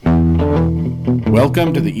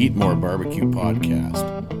Welcome to the Eat More Barbecue podcast.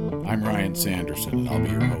 I'm Ryan Sanderson, and I'll be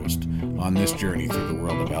your host on this journey through the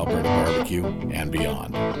world of Alberta barbecue and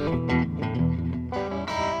beyond.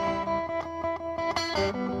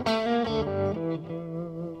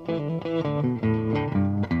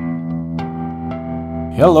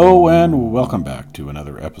 Hello, and welcome back to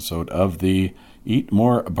another episode of the Eat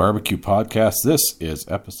More Barbecue podcast. This is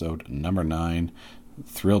episode number 9.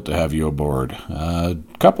 Thrilled to have you aboard. A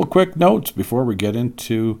couple quick notes before we get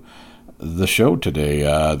into the show today.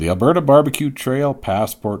 The Alberta Barbecue Trail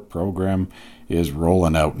Passport Program is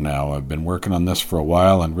rolling out now. I've been working on this for a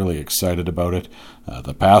while and really excited about it.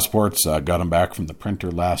 The passports, got them back from the printer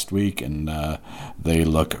last week, and they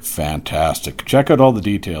look fantastic. Check out all the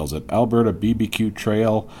details at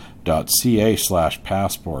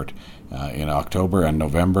albertabbqtrail.ca/passport in October and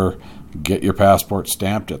November. Get your passport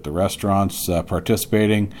stamped at the restaurants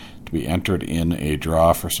participating to be entered in a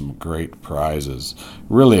draw for some great prizes.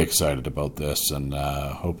 Really excited about this, and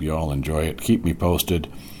hope you all enjoy it. Keep me posted.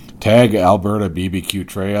 Tag Alberta BBQ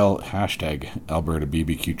Trail, hashtag Alberta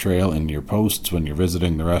BBQ Trail in your posts when you're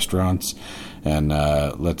visiting the restaurants, and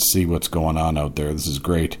let's see what's going on out there. This is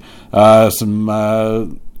great.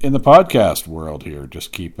 Some in the podcast world here,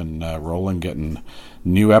 just keeping rolling, getting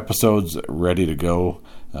new episodes ready to go.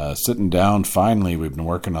 Sitting down, finally, we've been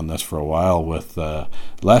working on this for a while with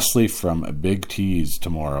Leslie from Big T's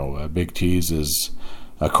tomorrow. Big T's is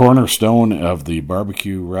a cornerstone of the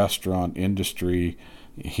barbecue restaurant industry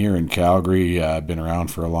here in Calgary. Been around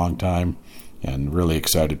for a long time, and really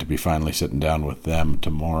excited to be finally sitting down with them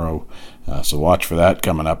tomorrow. So watch for that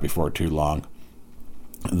coming up before too long.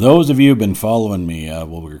 Those of you who have been following me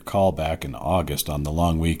will recall back in August on the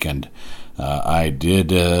long weekend, I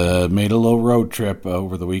did made a little road trip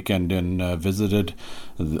over the weekend and visited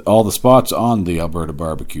all the spots on the Alberta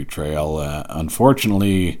Barbecue Trail.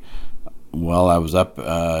 Unfortunately, while I was up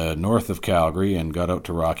north of Calgary and got out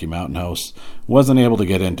to Rocky Mountain House, wasn't able to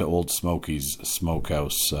get into Old Smoky's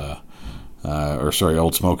Smokehouse,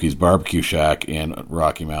 Old Smoky's Barbecue Shack in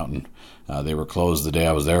Rocky Mountain. They were closed the day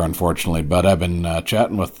I was there, unfortunately, but I've been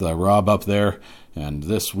chatting with Rob up there, and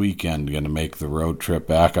this weekend going to make the road trip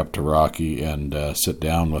back up to Rocky and sit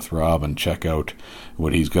down with Rob and check out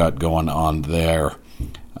what he's got going on there.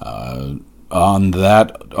 On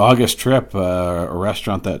that August trip, a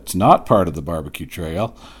restaurant that's not part of the barbecue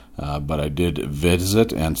trail, but I did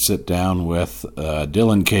visit and sit down with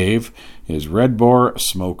Dylan Cave, his Red Boar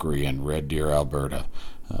Smokery in Red Deer, Alberta.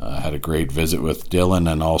 I had a great visit with Dylan,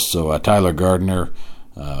 and also Tyler Gardner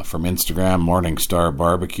from Instagram, Morning Star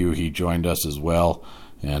Barbecue. He joined us as well.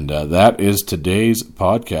 And that is today's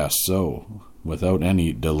podcast. So without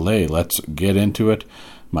any delay, let's get into it.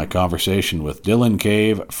 My conversation with Dylan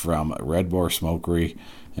Cave from Red Boar Smokery.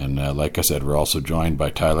 And like I said, we're also joined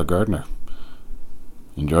by Tyler Gardner.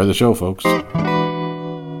 Enjoy the show, folks.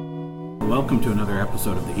 Welcome to another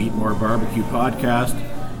episode of the Eat More Barbecue podcast.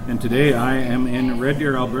 And today I am in Red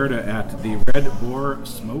Deer, Alberta at the Red Boar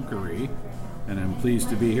Smokery, and I'm pleased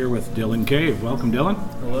to be here with Dylan Cave. Welcome, Dylan.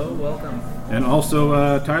 Hello, welcome. And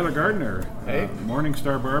also Tyler Gardner, hey. Morning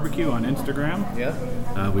Star Barbecue on Instagram.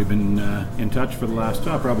 Yeah. We've been in touch for the last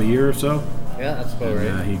probably a year or so. Yeah, that's about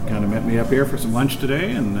right. He kind of met me up here for some lunch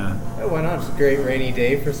today. And why not? It's a great rainy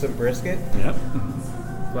day for some brisket. Yep.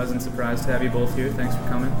 Pleasant surprise to have you both here. Thanks for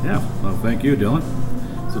coming. Yeah, well, thank you, Dylan.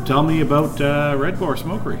 So tell me about Red Boar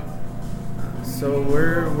Smokery. So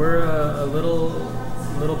we're a little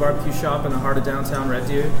barbecue shop in the heart of downtown Red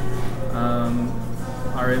Deer.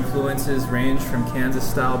 Our influences range from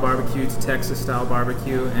Kansas-style barbecue to Texas-style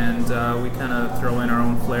barbecue, and we kind of throw in our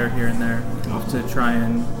own flair here and there to try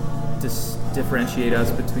and differentiate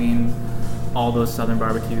us between all those southern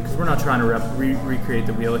barbecue, because we're not trying to recreate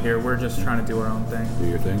the wheel here. We're just trying to do our own thing. Do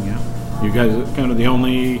your thing, yeah. You guys are kind of the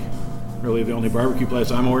only barbecue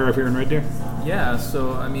place I'm aware of here in Red Deer? Yeah,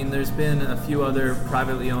 so I mean, there's been a few other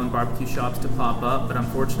privately owned barbecue shops to pop up, but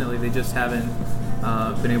unfortunately they just haven't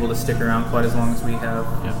been able to stick around quite as long as we have.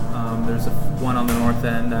 Yeah. There's one on the north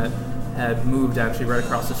end that had moved actually right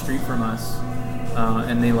across the street from us,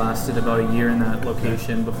 and they lasted about a year in that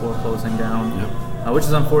location before closing down, which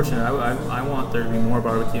is unfortunate. I want there to be more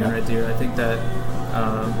barbecue in Red Deer. I think that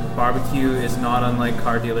barbecue is not unlike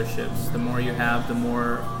car dealerships. The more you have, the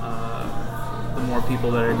more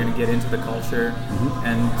people that are going to get into the culture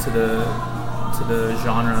and to the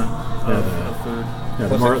genre of food. Yeah,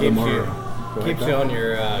 keeps you on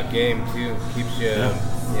your game too. Keeps you,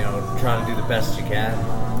 trying to do the best you can.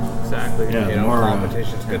 Exactly. Yeah, the more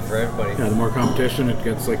competition's good for everybody. Yeah, the more competition, it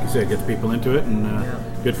gets, like you said, gets people into it, and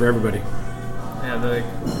good for everybody. Yeah,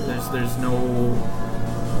 there's no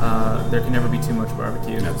there can never be too much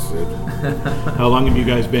barbecue. That's it. How long have you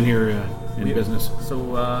guys been here in business?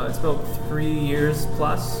 So it's about 3 years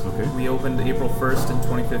plus. Okay. We opened April 1st in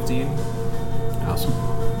 2015. Awesome.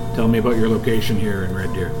 Tell me about your location here in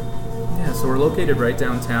Red Deer. Yeah, so we're located right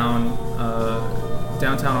downtown,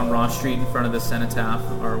 downtown on Ross Street in front of the Cenotaph,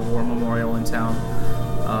 our war memorial in town.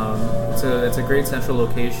 It's a great central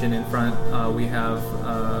location. In front we have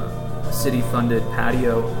a city-funded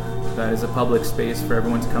patio that is a public space for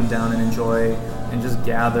everyone to come down and enjoy and just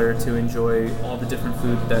gather to enjoy all the different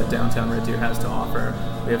food that downtown Red Deer has to offer.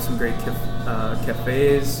 We have some great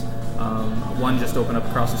cafes. One just opened up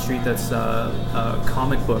across the street that's a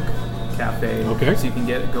comic book cafe. Okay. So you can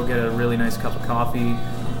go get a really nice cup of coffee,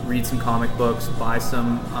 read some comic books, buy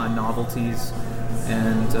some novelties,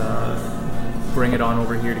 and bring it on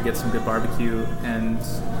over here to get some good barbecue and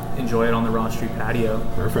enjoy it on the Ross Street patio.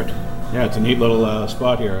 Perfect. Yeah, it's a neat little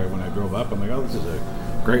spot here. When I drove up, I'm like, oh, this is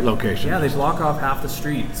a great location. Yeah, they block off half the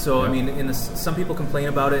street. So, I mean, some people complain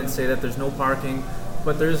about it and say that there's no parking,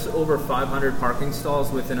 but there's over 500 parking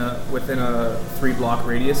stalls within a 3-block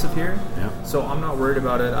radius of here. Yeah. So I'm not worried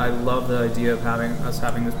about it. I love the idea of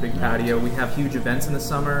having this big patio. We have huge events in the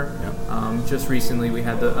summer. Yeah. Just recently, we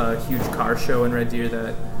had a huge car show in Red Deer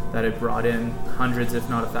that had brought in hundreds, if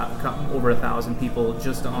not over 1,000 people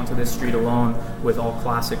just onto this street alone with all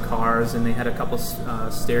classic cars, and they had a couple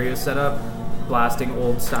stereos set up, blasting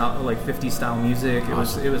old style, like 50s style music. It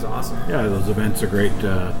was awesome. Yeah, those events are great.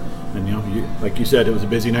 And like you said, it was a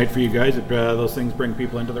busy night for you guys. Those things bring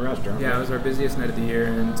people into the restaurant. Yeah, it was our busiest night of the year,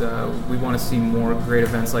 and we want to see more great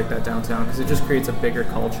events like that downtown because it just creates a bigger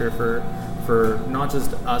culture for not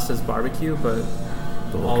just us as barbecue, but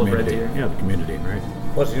the whole all community. of Red Deer. Yeah, the community, right?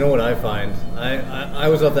 Plus, you know what I find? I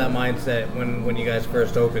was of that mindset when you guys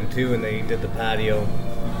first opened too, and they did the patio.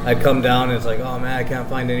 I'd come down and it's like, oh man, I can't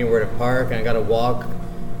find anywhere to park, and I got to walk.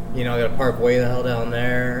 I got to park way the hell down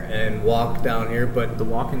there and walk down here. But The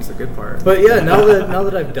walking's the good part. But yeah, now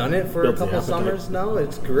that I've done it for a Builds the couple of appetite. summers now,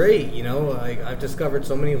 it's great. I've discovered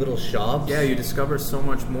so many little shops. Yeah, you discover so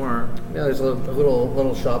much more. Yeah, there's a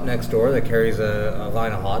little shop next door that carries a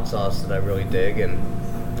line of hot sauce that I really dig, and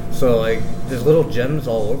so there's little gems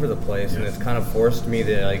all over the place, and it's kind of forced me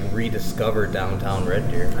to rediscover downtown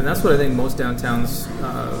Red Deer. And that's what I think most downtowns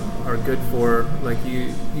are good for. Like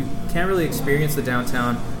you can't really experience the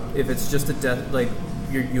downtown if it's just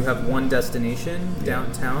you have one destination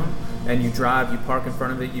downtown, and you drive, you park in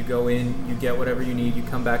front of it, you go in, you get whatever you need, you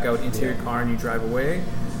come back out into your car and you drive away.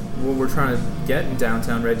 What we're trying to get in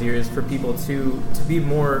downtown Red Deer is for people to be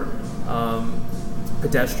more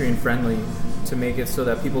pedestrian friendly, to make it so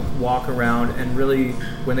that people walk around and really,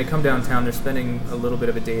 when they come downtown, they're spending a little bit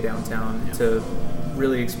of a day downtown to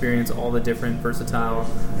really experience all the different versatile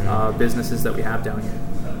businesses that we have down here.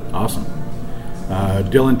 Awesome.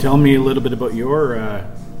 Dylan, tell me a little bit about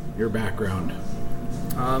your background.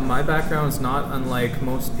 My background is not unlike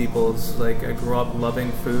most people's. I grew up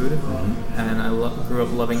loving food, and I grew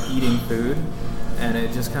up loving eating food, and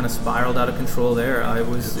it just kind of spiraled out of control there. I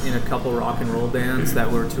was in a couple rock and roll bands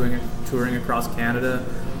that were touring across Canada,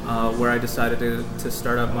 where I decided to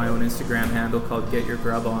start up my own Instagram handle called Get Your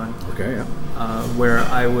Grub On. Okay, yeah. Where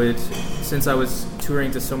I would, since I was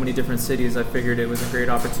touring to so many different cities, I figured it was a great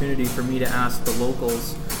opportunity for me to ask the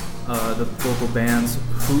locals, the local bands,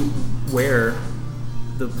 where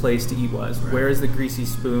the place to eat was. Right. Where is the Greasy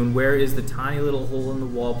Spoon? Where is the tiny little hole in the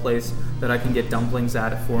wall place that I can get dumplings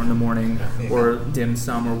at 4 a.m, or dim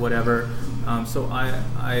sum or whatever? So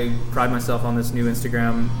I pride myself on this new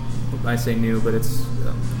Instagram. I say new, but it's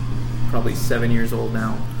probably 7 years old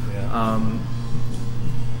now. Yeah.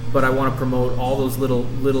 But I want to promote all those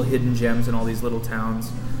little hidden gems in all these little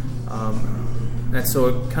towns. And so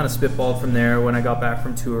it kind of spitballed from there. When I got back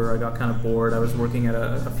from tour, I got kind of bored. I was working at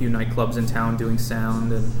a few nightclubs in town doing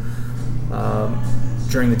sound, and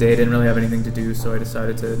during the day I didn't really have anything to do, so I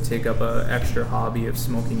decided to take up an extra hobby of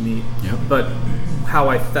smoking meat. Yep. But how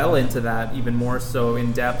I fell into that even more so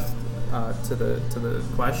in depth to the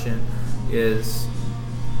question is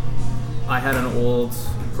I had an old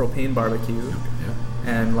propane barbecue. Yeah.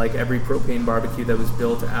 And like every propane barbecue that was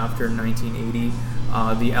built after 1980,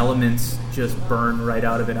 the elements just burn right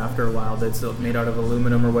out of it after a while. That's made out of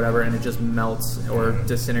aluminum or whatever, and it just melts or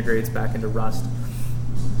disintegrates back into rust.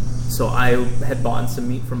 So I had bought some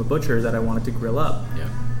meat from a butcher that I wanted to grill up. Yeah.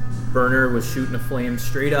 Burner was shooting a flame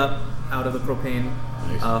straight up out of the propane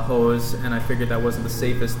hose, and I figured that wasn't the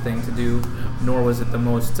safest thing to do, nor was it the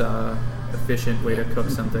most efficient way to cook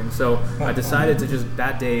something. So I decided to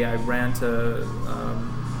that day I ran to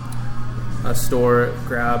a store,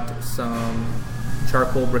 grabbed some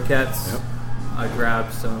charcoal briquettes. Yep. I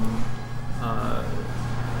grabbed some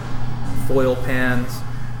foil pans.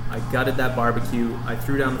 I gutted that barbecue. I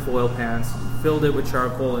threw down the foil pans, filled it with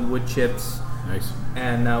charcoal and wood chips. Nice.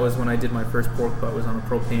 And that was when I did my first pork butt. Was on a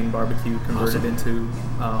propane barbecue converted into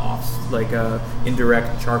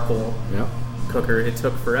indirect charcoal cooker. It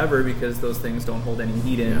took forever because those things don't hold any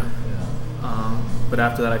heat in. But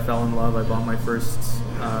after that, I fell in love. I bought my first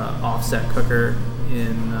offset cooker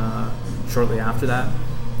shortly after that.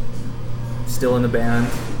 Still in the band,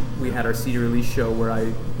 we had our CD release show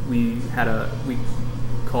where we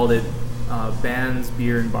called it Bands,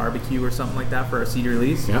 Beer, and Barbecue or something like that for our CD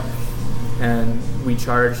release. Yep. And we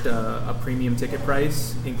charged a premium ticket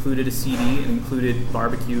price, included a CD, and included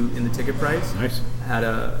barbecue in the ticket price. Nice. Had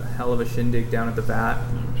a hell of a shindig down at the vat.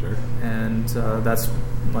 Sure. And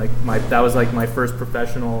that was like my first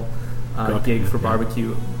professional gig for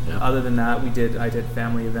barbecue. Yeah. Other than that, I did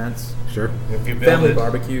family events. Sure. Family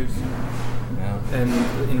barbecues. Yeah. And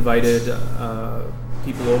invited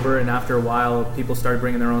people over, and after a while people started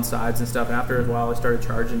bringing their own sides and stuff, and after a while I started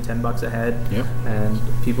charging $10 a head. Yep. And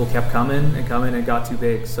people kept coming and it got too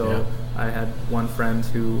big, so I had one friend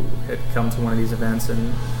who had come to one of these events,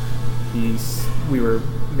 and we were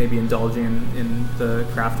maybe indulging in the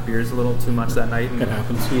craft beers a little too much that night, and it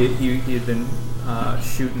happens. He had been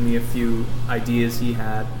shooting me a few ideas he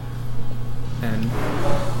had and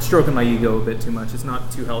stroking my ego a bit too much. It's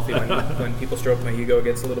not too healthy when people stroke my ego. It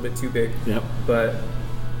gets a little bit too big. Yep. But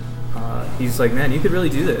he's like, man, you could really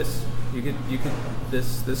do this. You could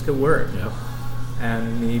this could work. Yep.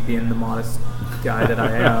 And me being the modest guy that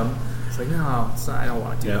I am, it's like, no, I don't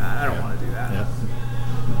want to do that. I don't want to do that. Yep.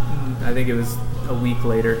 I think it was a week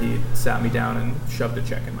later he sat me down and shoved a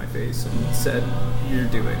check in my face and said, "You're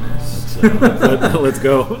doing this." Let's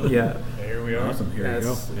go. Yeah. Here we are. Awesome. Here you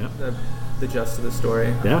go. Yeah. The gist of the story.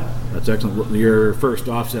 Yeah, that's excellent. Your first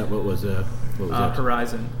offset, what was that?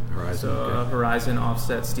 Horizon. Horizon. So okay. Horizon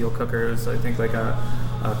offset steel cooker. It was, I think, like a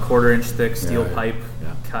 1/4 inch thick steel pipe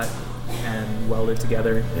cut and welded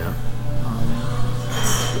together. Yeah.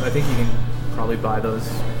 I think you can probably buy those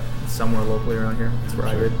somewhere locally around here. That's where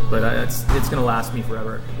I would. But it's going to last me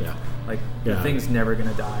forever. Yeah. Like, the thing's never going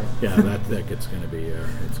to die. Yeah, that thick, it's going to be,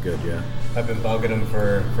 it's good, yeah. I've been bugging him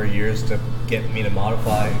for years to get me to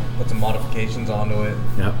put some modifications onto it.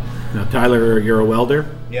 Yeah. Now, Tyler, you're a welder?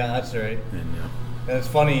 Yeah, that's right. And And it's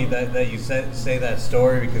funny that you say that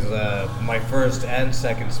story because my first and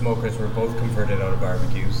second smokers were both converted out of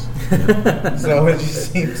barbecues. So it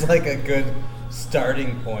just seems like a good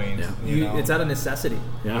starting point. Yeah. You know? It's out of necessity.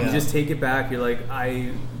 Yeah. You just take it back. You're like,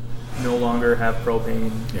 I no longer have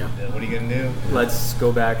propane. Yeah. What are you gonna do? Let's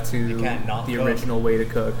go back to You can't not the cook. original way to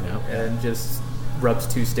cook Yeah. and just rubs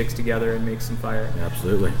 2 sticks together and makes some fire.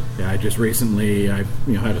 Absolutely. Yeah, I just recently, I've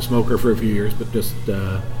had a smoker for a few years, but just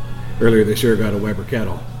earlier this year got a Weber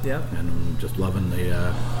kettle. Yeah. And I'm just loving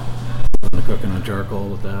the cooking on charcoal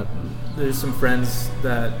with that. And There's some friends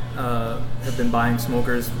that have been buying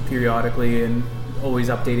smokers periodically and always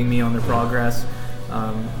updating me on their progress.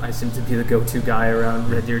 I seem to be the go-to guy around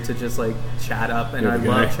Red Deer to just like chat up, and You're I the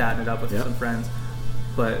love guy. chatting it up with some friends.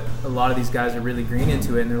 But a lot of these guys are really green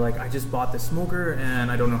into it, and they're like, I just bought this smoker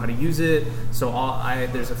and I don't know how to use it. So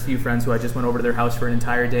there's a few friends who I just went over to their house for an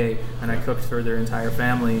entire day and I cooked for their entire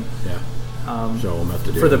family. yeah. Show them what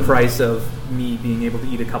to do. For the price of me being able to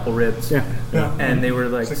eat a couple ribs. Yeah. And they were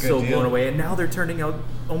like It's a good so deal. blown away, and now they're turning out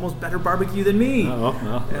almost better barbecue than me.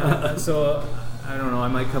 Oh, So I don't know. I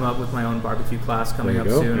might come up with my own barbecue class coming There up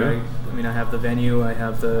you go, soon. yeah. I mean, I have the venue, I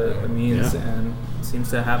have the means, Yeah. and it seems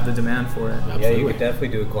to have the demand for it. Absolutely. Yeah, you could definitely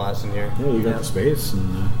do a class in here. Yeah, you got the space,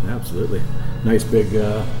 and absolutely. Nice big,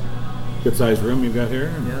 good-sized room you've got here.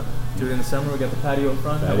 And, Yeah. Do it in the summer. We got the patio up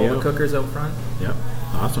front. Have all Patio. the cookers out front. Yep.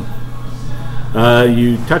 Awesome.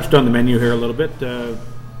 You touched on the menu here a little bit.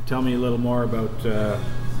 Tell me a little more about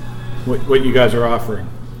what you guys are offering.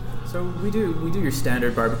 So we do your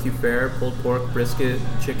standard barbecue fare: pulled pork, brisket,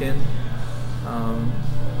 chicken,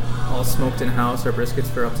 all smoked in house. Our briskets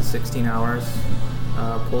for up to 16 hours.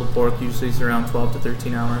 Pulled pork usually is around 12 to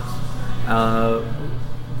 13 hours.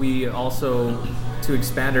 We also, to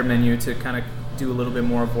expand our menu to kind of do a little bit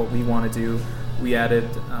more of what we want to do, we added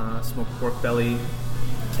smoked pork belly,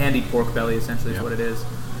 candied pork belly essentially is what it is.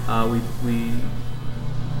 We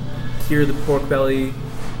cure the pork belly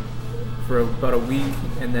for about a week,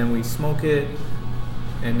 and then we smoke it,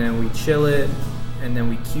 and then we chill it, and then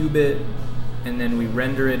we cube it, and then we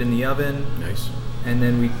render it in the oven. Nice. And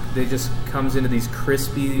then they just comes into these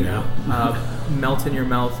crispy, melt in your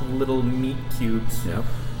mouth little meat cubes Yep.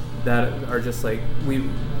 that are just like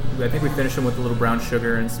I think we finish them with a little brown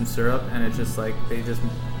sugar and some syrup, and it's just like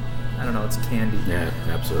I don't know, it's candy. Yeah,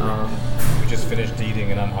 absolutely. We just finished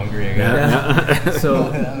eating and I'm hungry again. Yeah. So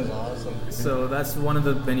That was awesome. So that's one of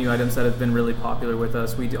the menu items that have been really popular with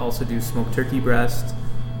us. We also do smoked turkey breast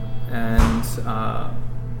and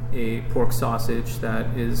a pork sausage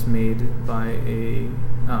that is made by a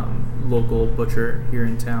local butcher here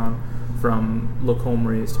in town from low-comb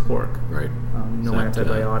raised pork. Right. No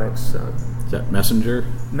antibiotics. Is that Messenger?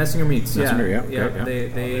 Messenger Meats, Messenger, yeah. yeah.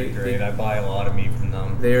 They're great. I buy a lot of meat from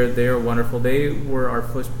them. They're wonderful. They were our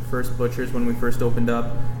first butchers when we first opened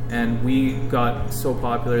up, and we got so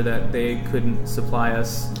popular that they couldn't supply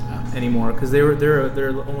us anymore because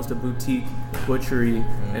they're almost a boutique butchery,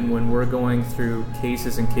 and when we're going through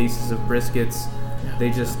cases and cases of briskets,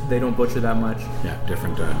 they don't butcher that much. Yeah,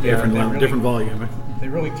 different volume. They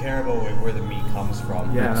really care about where the meat comes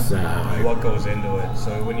from. Yeah. What goes into it.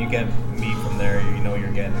 So when you get meat from there, you know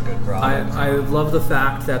you're getting a good product. I love the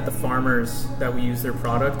fact that the farmers that we use their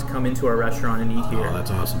product come into our restaurant and eat here. Oh, that's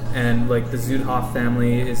awesome. And like the Zoodhoff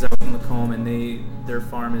family is out in Lacombe, and their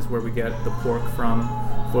farm is where we get the pork from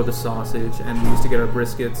for the sausage, and we used to get our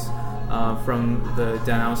briskets from the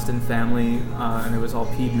Dan Austin family, and it was all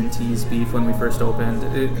Piedmontese beef when we first opened.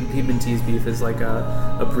 And Piedmontese beef is like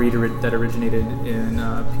a breed that originated in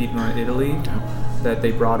Piedmont, Italy, that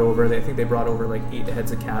they brought over. I think they brought over like 8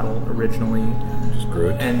 heads of cattle originally, just grew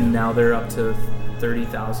it. And now they're up to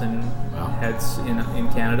 30,000 heads in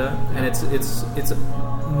Canada, and it's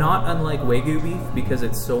not unlike Wagyu beef because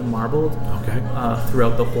it's so marbled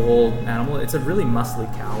throughout the whole animal. It's a really muscly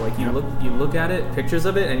cow. Like you look at it, pictures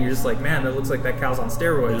of it, and you're just like, man, that looks like that cow's on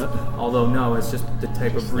steroids. Yeah. Although no, it's just the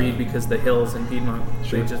type of breed because the hills in Piedmont,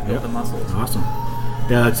 they just built the muscles. Awesome.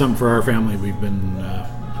 Yeah, that's something for our family. We've been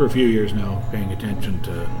for a few years now paying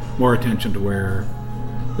more attention to where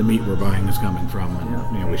the meat we're buying is coming from.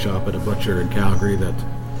 And we shop at a butcher in Calgary that's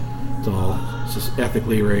all just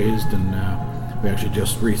ethically raised, and we actually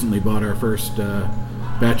just recently bought our first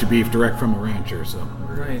batch of beef direct from a rancher, so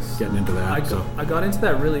we're getting into that. I got into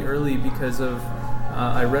that really early because of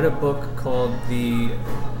I read a book called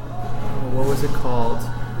what was it called?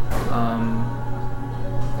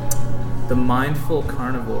 The Mindful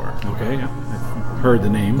Carnivore. Okay, yeah. I've heard the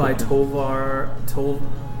name. By Tovar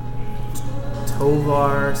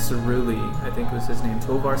Cerulli, I think was his name.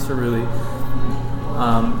 Tovar Cerulli.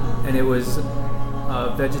 And it was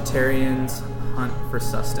Vegetarians Hunt for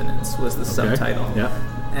Sustenance was the subtitle. Yeah.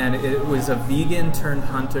 And it was a vegan turned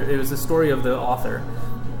hunter. It was the story of the author,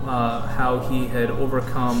 how he had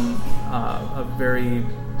overcome a very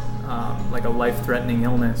like a life-threatening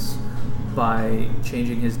illness by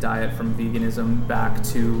changing his diet from veganism back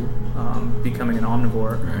to becoming an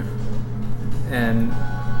omnivore. Right. And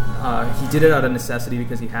he did it out of necessity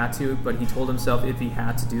because he had to, but he told himself if he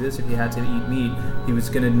had to do this, if he had to eat meat, he was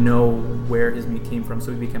going to know where his meat came from,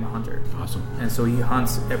 so he became a hunter. Awesome. And so he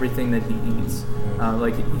hunts everything that he eats.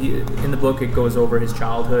 In the book, it goes over his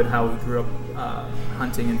childhood, how he grew up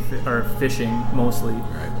hunting or fishing mostly.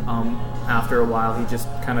 Right. After a while, he just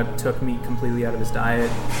kind of took meat completely out of his diet.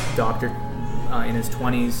 Doctor in his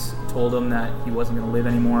 20s told him that he wasn't going to live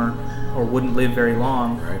anymore or wouldn't live very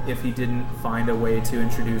long if he didn't find a way to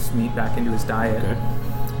introduce meat back into his diet. Okay.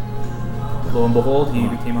 Lo and behold, he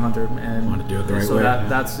became a hunter, and want to do it the right so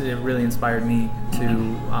way. It really inspired me to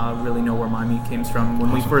really know where my meat came from.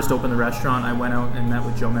 When we first opened the restaurant, I went out and met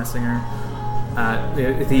with Joe Messinger.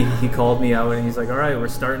 He called me out and he's like, all right, we're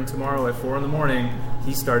starting tomorrow at 4 a.m.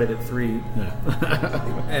 He started at 3. Yeah.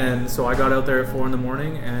 And so I got out there at 4 a.m.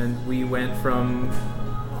 and we went from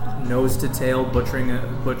nose to tail butchering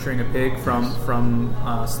a pig from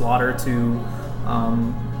slaughter to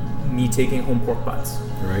me taking home pork butts.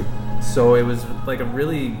 Right. So it was like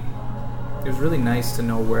really nice to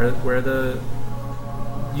know where the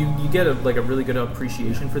you get a really good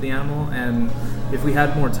appreciation for the animal. And if we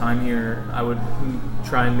had more time here, I would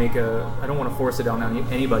try and I don't want to force it down on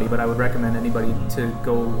anybody, but I would recommend anybody to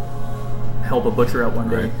go help a butcher out one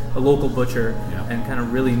day, a local butcher, and kind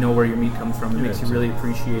of really know where your meat comes from. It makes you really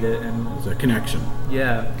appreciate it. And it's a connection.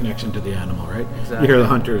 Yeah. Connection to the animal, right? Exactly. You hear the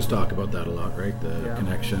hunters talk about that a lot, right? The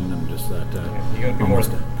connection and just that. You got to be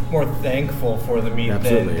more thankful for the meat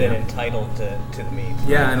than entitled to the meat.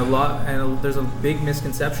 Yeah, and there's a big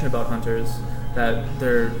misconception about hunters that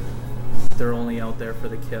they're only out there for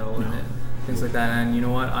the kill and things like that. And you know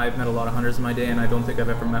what? I've met a lot of hunters in my day, and I don't think I've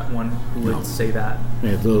ever met one who would say that.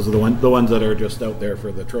 Yeah, those are the ones that are just out there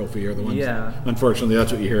for the trophy, or the ones. Yeah. Unfortunately,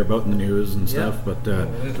 that's what you hear about in the news and stuff. But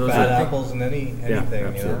there's those bad apples in anything.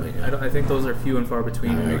 Absolutely. You know? I think those are few and far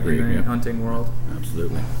between in the hunting world.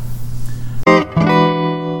 Absolutely.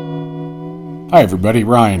 Hi everybody,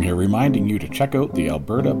 Ryan here, reminding you to check out the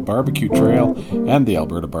Alberta Barbecue Trail and the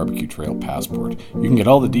Alberta Barbecue Trail Passport. You can get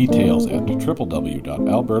all the details at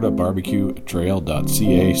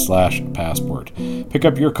www.albertabarbecuetrail.ca/passport. Pick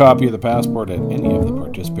up your copy of the passport at any of the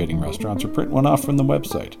participating restaurants or print one off from the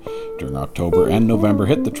website. During October and November,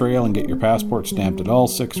 hit the trail and get your passport stamped at all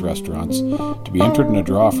 6 restaurants to be entered in a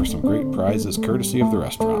draw for some great prizes courtesy of the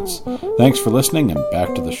restaurants. Thanks for listening, and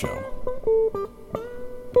back to the show.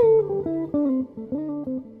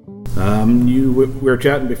 We were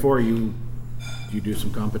chatting before. You do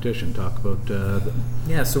some competition. Talk about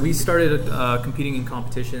Yeah, so we started competing in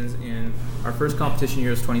competitions in our first competition year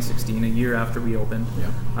was 2016, a year after we opened.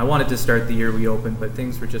 Yeah. I wanted to start the year we opened, but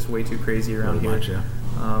things were just way too crazy around here. Much, yeah.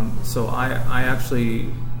 So I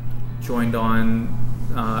actually joined on.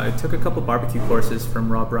 I took a couple barbecue courses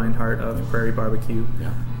from Rob Reinhardt of Prairie Barbecue.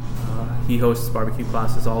 Yeah. He hosts barbecue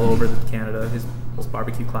classes all over Canada. His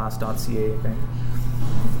barbecueclass.ca, I think.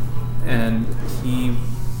 And he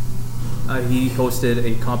hosted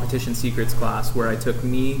a competition secrets class where I took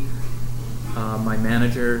me, my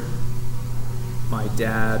manager, my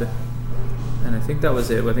dad, and I think that was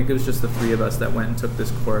it. I think it was just the 3 of us that went and took this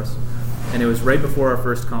course, and it was right before our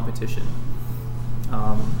first competition.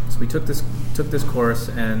 So we took this course,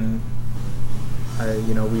 and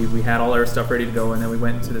we had all our stuff ready to go, and then we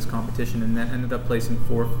went into this competition and ended up placing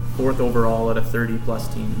fourth overall out of 30 plus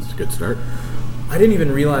teams. It's a good start. I didn't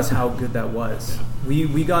even realize how good that was.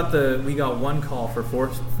 We got one call for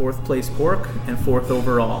fourth place pork and 4th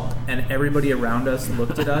overall, and everybody around us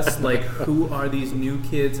looked at us like, who are these new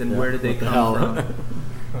kids and where did they come from?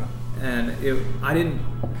 And I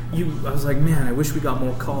was like, man, I wish we got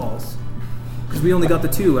more calls, because we only got the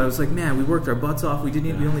 2. I was like, man, we worked our butts off. We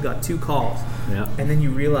only got 2 calls. Yeah. And then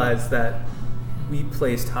you realize that we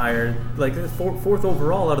placed higher, like 4th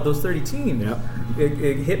overall out of those 30 teams. Yeah.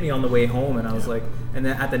 It hit me on the way home, and I was like, and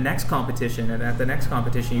then at the next competition,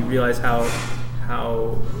 you realize how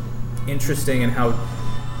interesting and how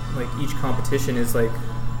like each competition is like,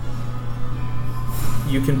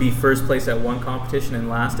 you can be first place at one competition and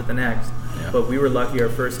last at the next. Yeah. But we were lucky our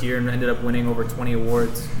first year and ended up winning over 20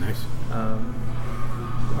 awards. Nice.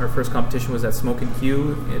 Our first competition was at Smoke and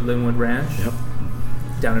Q at Linwood Ranch. Yep.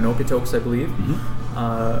 Down in Okotoks, I believe. Mm-hmm.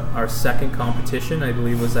 Our second competition, I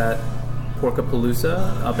believe, was at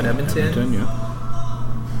Porkapalooza up in Edmonton. Yeah.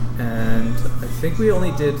 And I think we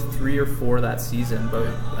only did 3 or 4 that season, but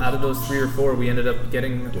out of those 3 or 4, we ended up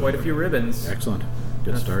getting quite a few ribbons. Excellent.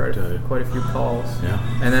 Good start. Quite a few calls. Yeah.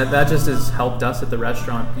 And that just has helped us at the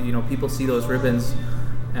restaurant. People see those ribbons,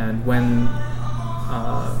 and when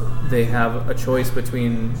they have a choice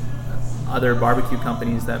between other barbecue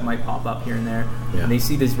companies that might pop up here and there, and they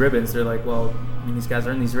see these ribbons, they're like, well, these guys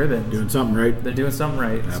earn these ribbons. Doing something right. They're doing something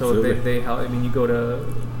right. Absolutely. So they help. You go to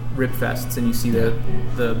rib fests and you see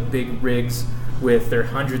the big rigs with their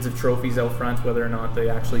hundreds of trophies out front, whether or not they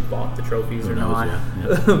actually bought the trophies or not.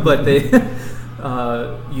 Yeah. But they,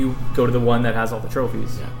 you go to the one that has all the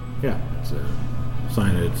trophies. Yeah. It's a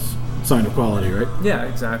sign of quality, right? Yeah,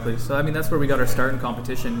 exactly. So that's where we got our start in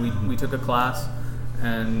competition. We took a class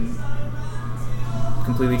and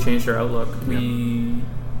completely changed our outlook.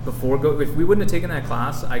 If we wouldn't have taken that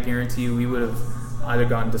class, I guarantee you we would have either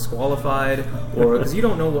gotten disqualified, or because you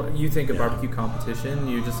don't know what you think of barbecue competition.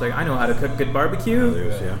 You're just like, I know how to cook good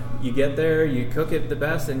barbecue. You get there, you cook it the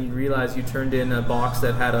best, and you realize you turned in a box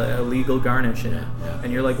that had a illegal garnish in it,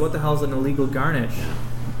 and you're like, what the hell's an illegal garnish?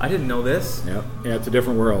 I didn't know this. Yeah, it's a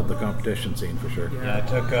different world, the competition scene, for sure. Yeah, I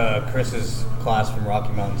took Chris's class from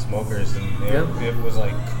Rocky Mountain Smokers, and it was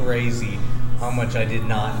like crazy how much I did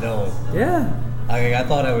not know. Yeah. I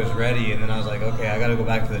thought I was ready, and then I was like, okay, I got to go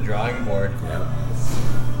back to the drawing board. Yeah.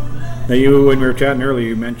 Now, when we were chatting earlier,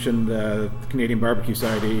 you mentioned the Canadian Barbecue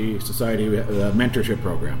Society mentorship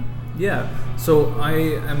program. Yeah. So I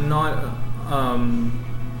am not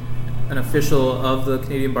an official of the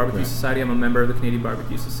Canadian Barbecue Society. I'm a member of the Canadian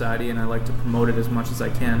Barbecue Society, and I like to promote it as much as I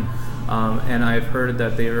can. And I've heard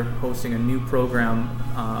that they are hosting a new program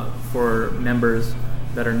for members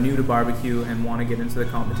that are new to barbecue and want to get into the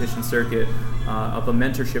competition circuit, of a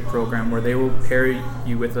mentorship program where they will pair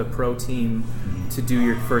you with a pro team to do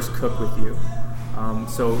your first cook with you.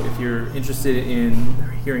 So if you're interested in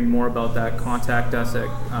hearing more about that, contact us at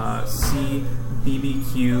cbbqs.com.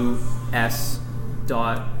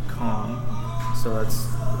 So that's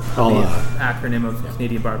the acronym of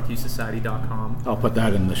CanadianBarbecueSociety.com. I'll put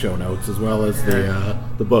that in the show notes, as well as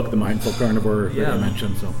the book, The Mindful Carnivore, that I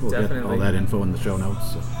mentioned. So we'll get all that info in the show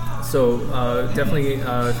notes. So definitely,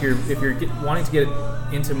 if you're wanting to get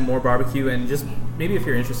into more barbecue, and just maybe if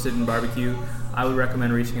you're interested in barbecue, I would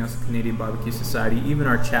recommend reaching out to the Canadian Barbecue Society. Even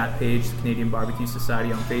our chat page, the Canadian Barbecue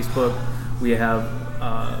Society on Facebook, we have,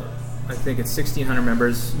 I think it's 1,600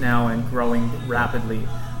 members now and growing rapidly.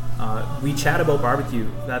 We chat about barbecue.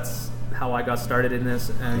 That's how I got started in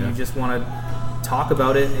this, and you just want to talk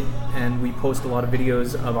about it, and we post a lot of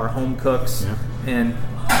videos of our home cooks, and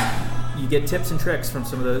you get tips and tricks from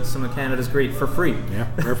some of Canada's great for free. Yeah,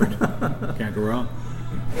 perfect. Can't go wrong.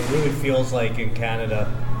 It really feels like in Canada,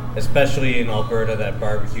 especially in Alberta, that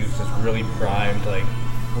barbecue's just really primed. Like,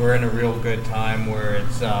 we're in a real good time where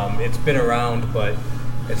it's been around, but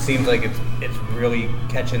it seems like it's really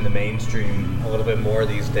catching the mainstream a little bit more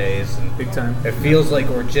these days. And big time. It feels like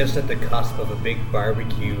we're just at the cusp of a big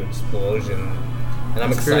barbecue explosion, and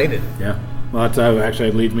I'm excited. True. Yeah. Well, that's actually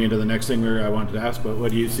it leads me into the next thing I wanted to ask about.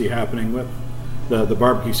 What do you see happening with the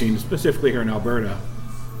barbecue scene, specifically here in Alberta?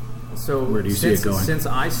 So where do you see it going? Since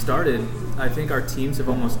I started, I think our teams have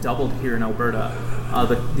almost doubled here in Alberta.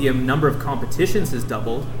 The number of competitions has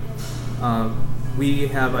doubled. We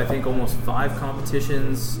have, I think, almost 5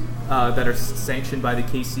 competitions that are sanctioned by the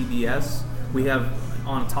KCBS. We have,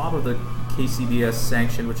 on top of the KCBS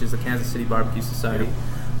sanction, which is the Kansas City Barbecue Society,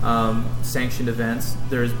 sanctioned events.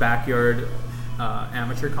 There's backyard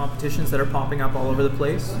amateur competitions that are popping up all over the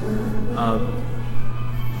place.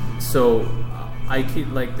 So I keep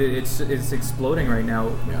it's exploding right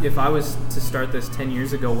now. Yeah. If I was to start this 10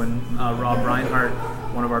 years ago, when Rob Reinhardt,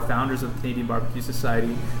 one of our founders of the Canadian Barbecue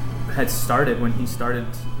Society, had started, when he started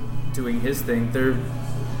doing his thing,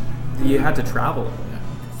 you had to travel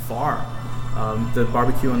far. The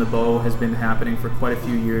barbecue on the Bow has been happening for quite a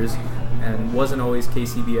few years and wasn't always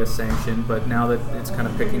KCBS sanctioned, but now that it's kind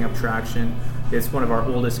of picking up traction, it's one of our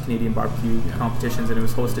oldest Canadian barbecue competitions, and it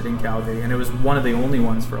was hosted in Calgary, and it was one of the only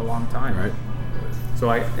ones for a long time. Right. So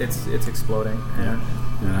it's exploding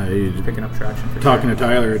and picking up traction. Talking to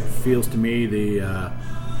Tyler, it feels to me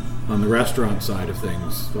on the restaurant side of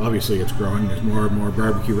things, obviously it's growing. There's more and more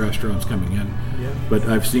barbecue restaurants coming in. Yeah. But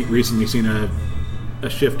I've recently seen a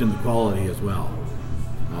shift in the quality as well.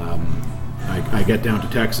 I get down to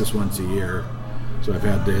Texas once a year, so I've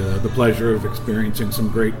had the pleasure of experiencing some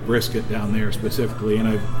great brisket down there specifically, and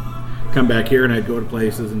I've come back here and I'd go to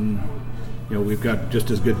places and we've got just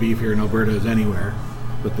as good beef here in Alberta as anywhere,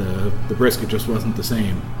 but the brisket just wasn't the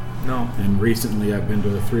same. No. And recently I've been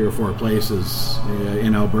to 3 or 4 places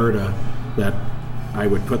in Alberta that I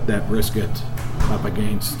would put that brisket up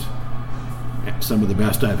against some of the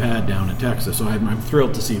best I've had down in Texas. So I'm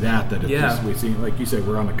thrilled to see that we see, like you said,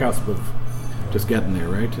 we're on the cusp of just getting there,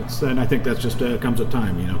 right? And I think that's just comes with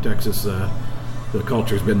time. Texas, the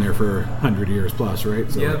culture's been there for 100 years plus, right?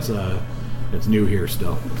 So it's new here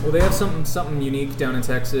still. Well, they have something unique down in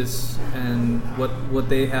Texas, and what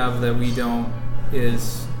they have that we don't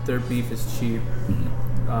is their beef is cheap.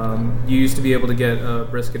 Mm-hmm. You used to be able to get a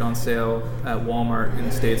brisket on sale at Walmart in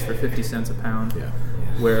the States for 50 cents a pound,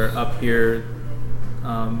 where up here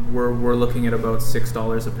we're looking at about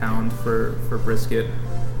 $6 a pound for brisket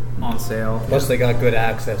on sale. Plus they got good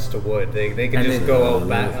access to wood. They can just go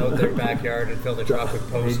out their backyard and fill the truck with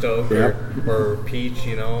post oak or peach,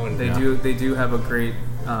 and they do have a great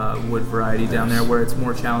wood variety down there where it's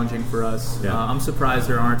more challenging for us. I'm surprised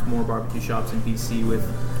there aren't more barbecue shops in BC with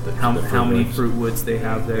how many fruit woods they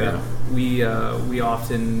have there. We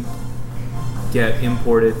often get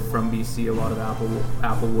imported from BC a lot of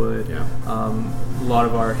apple wood. A lot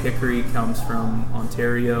of our hickory comes from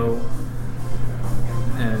Ontario,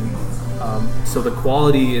 and so the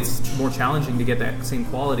quality, it's more challenging to get that same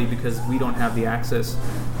quality because we don't have the access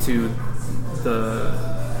to the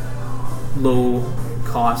low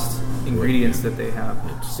cost ingredients that they have.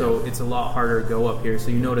 So it's a lot harder to go up here. So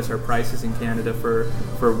you notice our prices in Canada for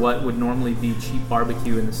what would normally be cheap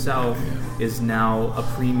barbecue in the south is now a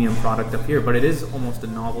premium product up here, but it is almost a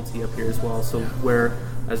novelty up here as well. So where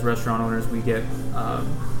as restaurant owners we get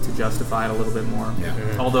to justify it a little bit more.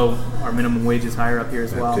 Although our minimum wage is higher up here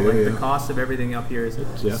as well. The cost of everything up here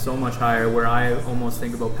is so much higher, where I almost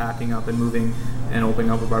think about packing up and moving and opening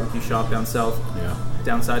up a barbecue shop down south.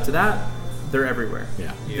 Downside to that, they're everywhere.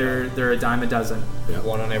 They're a dime a dozen.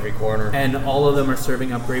 One on every corner. And all of them are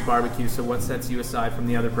serving up great barbecue, so what sets you aside from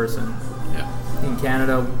the other person? In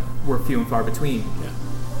Canada, we're few and far between.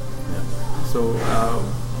 So,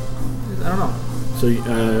 I don't know. So,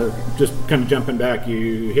 just kind of jumping back,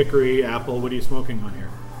 you hickory, apple, what are you smoking on here?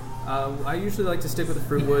 I usually like to stick with the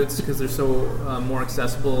fruit woods because they're so more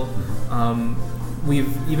accessible.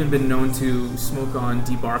 We've even been known to smoke on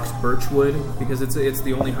debarked birch wood because it's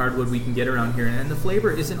the only hardwood we can get around here, and the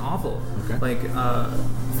flavor isn't awful. Like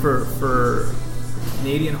for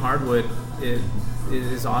Canadian hardwood, it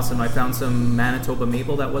is awesome. I found some Manitoba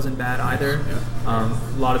maple that wasn't bad either. A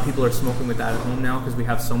lot of people are smoking with that at home now because we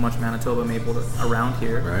have so much Manitoba maple around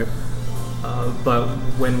here. Right. But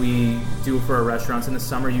when we do it for our restaurants in the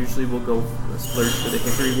summer, usually we'll go splurge for the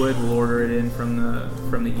hickory wood. We'll order it in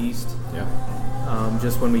from the east. Yeah.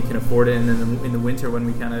 Just when we can afford it, and then in the winter when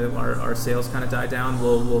we kind of our sales kind of die down,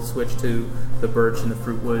 we'll switch to the birch and the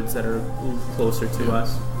fruit woods that are closer to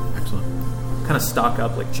us. Excellent. Kind of stock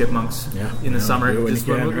up like chipmunks in the summer. When Just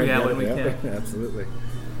you can, when we right? can. Absolutely.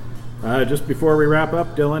 Just before we wrap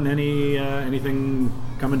up, Dylan, anything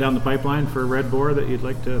coming down the pipeline for Red Boar that you'd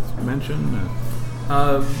like to mention?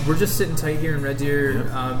 We're just sitting tight here in Red Deer,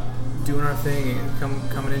 doing our thing.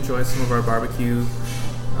 Come and enjoy some of our barbecue.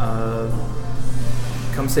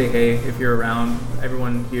 Come say hey if you're around.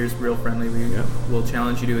 Everyone here is real friendly. We'll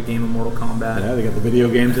challenge you to a game of Mortal Kombat. Yeah, they got the video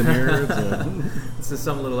games in here. It's just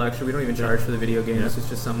something little extra. We don't even charge for the video games. It's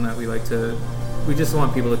just something that we like to. We just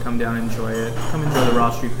want people to come down and enjoy it. Come enjoy the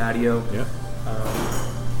Ross Street patio. Yeah.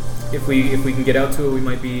 If we can get out to it, we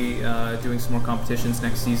might be doing some more competitions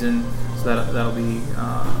next season. So that'll be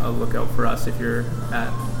a lookout for us if you're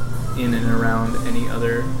in and around any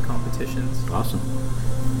other competitions. Awesome.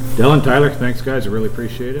 Dylan, Tyler, thanks guys. I really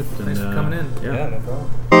appreciate it. Thanks for coming in. Yeah, no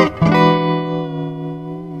problem.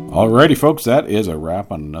 Alrighty, folks, that is a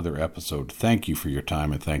wrap on another episode. Thank you for your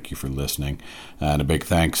time and thank you for listening. And a big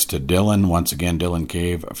thanks to Dylan, once again, Dylan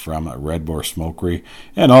Cave from Red Boar Smokery,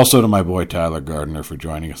 and also to my boy Tyler Gardner for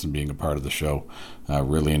joining us and being a part of the show.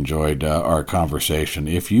 Really enjoyed our conversation.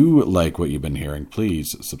 If you like what you've been hearing,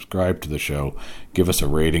 please subscribe to the show. Give us a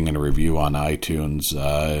rating and a review on iTunes.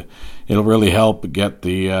 It'll really help get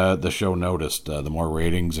the show noticed. The more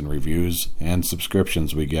ratings and reviews and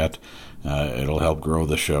subscriptions we get, it'll help grow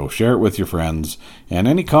the show. Share it with your friends. And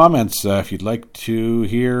any comments, if you'd like to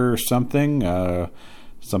hear something I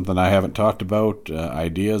haven't talked about,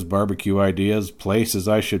 ideas, barbecue ideas, places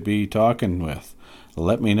I should be talking with,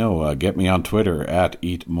 let me know. Get me on Twitter at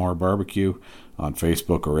EatMoreBarbecue, on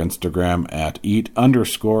Facebook or Instagram at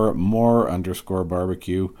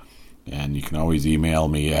eat_more_barbecue. And you can always email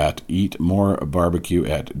me at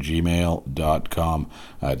eatmorebarbecue@gmail.com.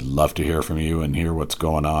 I'd love to hear from you and hear what's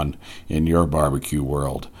going on in your barbecue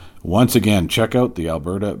world. Once again, check out the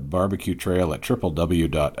Alberta Barbecue Trail at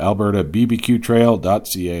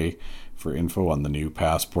www.albertabbqtrail.ca for info on the new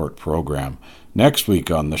passport program. Next week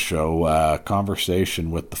on the show, conversation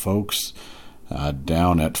with the folks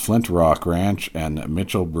down at Flint Rock Ranch and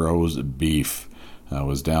Mitchell Bros Beef. I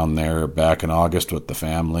was down there back in August with the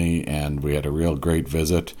family, and we had a real great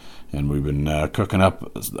visit, and we've been cooking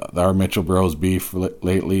up our Mitchell Bros beef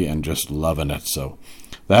lately and just loving it. So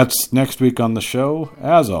that's next week on the show.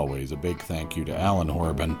 As always, a big thank you to Alan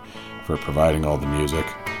Horban for providing all the music.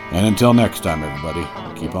 And until next time, everybody,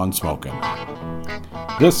 keep on smoking.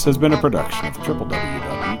 This has been a production of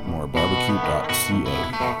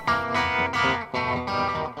www.eatmorebarbecue.ca.